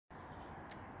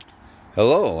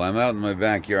Hello, I'm out in my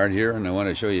backyard here and I want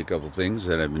to show you a couple things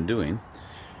that I've been doing.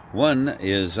 One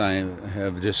is I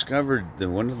have discovered that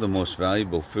one of the most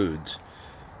valuable foods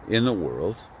in the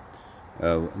world,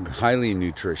 highly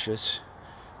nutritious,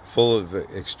 full of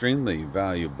extremely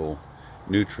valuable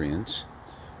nutrients,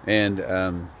 and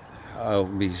I'll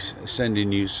be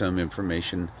sending you some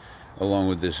information along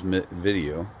with this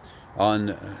video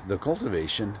on the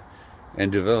cultivation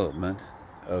and development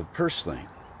of purslane.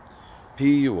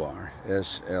 Purslane,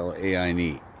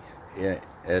 S-L-A-I-N-E,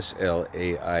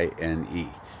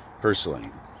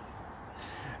 Purslane.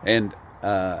 And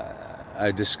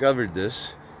I discovered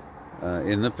this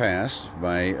in the past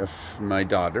by my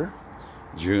daughter,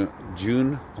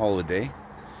 June Holiday,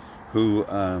 who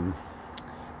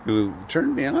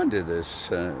turned me on to this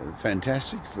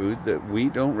fantastic food that we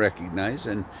don't recognize,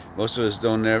 and most of us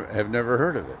have never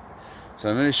heard of it. So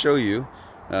I'm going to show you.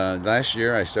 Last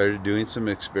year I started doing some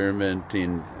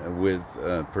experimenting with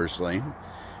purslane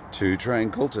to try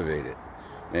and cultivate it,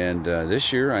 and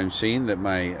this year I'm seeing that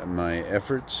my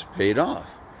efforts paid off,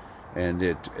 and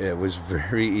it was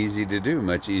very easy to do,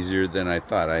 much easier than I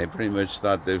thought. I pretty much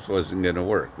thought this wasn't going to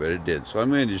work, but it did. So I'm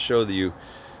going to show you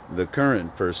the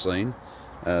current purslane.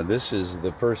 This is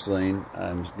the purslane.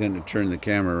 I'm going to turn the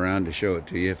camera around to show it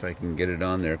to you if I can get it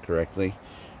on there correctly.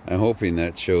 I'm hoping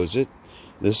that shows it.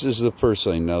 This is the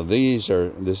purslane. Now this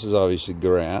is obviously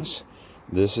grass.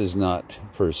 This is not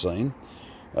purslane,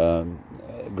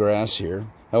 grass here.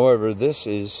 However, this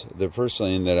is the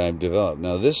purslane that I've developed.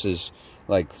 Now this is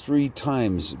like 3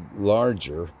 times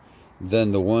larger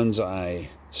than the ones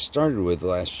I started with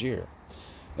last year.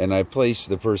 And I placed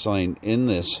the purslane in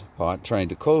this pot trying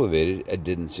to cultivate it. It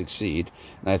didn't succeed,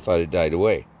 and I thought it died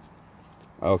away.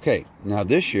 Okay, now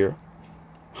this year,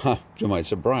 to my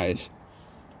surprise,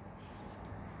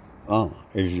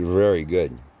 it's very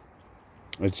good.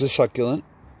 It's a succulent,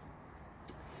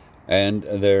 and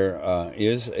there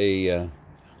is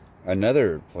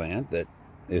another plant that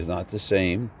is not the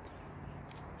same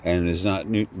and is not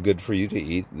good for you to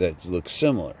eat that looks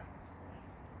similar.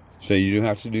 So you do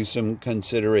have to do some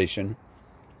consideration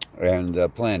and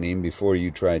planning before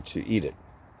you try to eat it,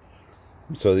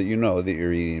 so that you know that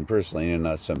you're eating purslane and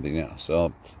not something else.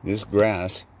 So this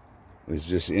grass was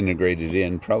just integrated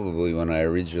in probably when I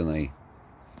originally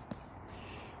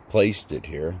placed it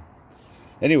here.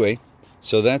 Anyway,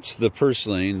 so that's the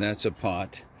purslane. That's a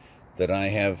pot that I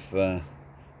have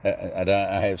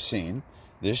seen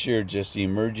this year just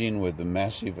emerging with a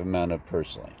massive amount of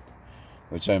purslane,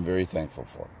 which I'm very thankful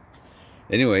for.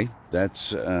 Anyway,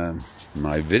 that's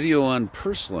my video on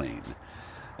purslane,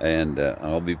 and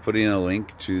I'll be putting a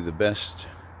link to the best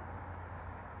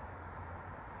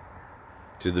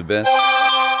or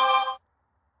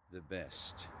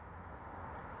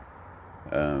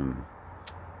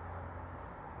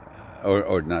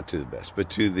not to the best, but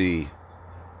to the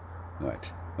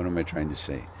what am I trying to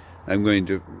say? I'm going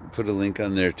to put a link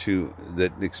on there too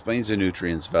that explains the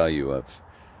nutrients value of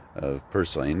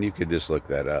purslane. You could just look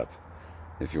that up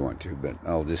if you want to, but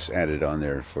I'll just add it on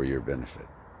there for your benefit.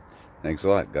 Thanks a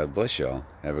lot. God bless y'all.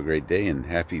 Have a great day, and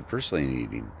happy purslane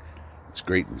eating. It's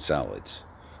great in salads.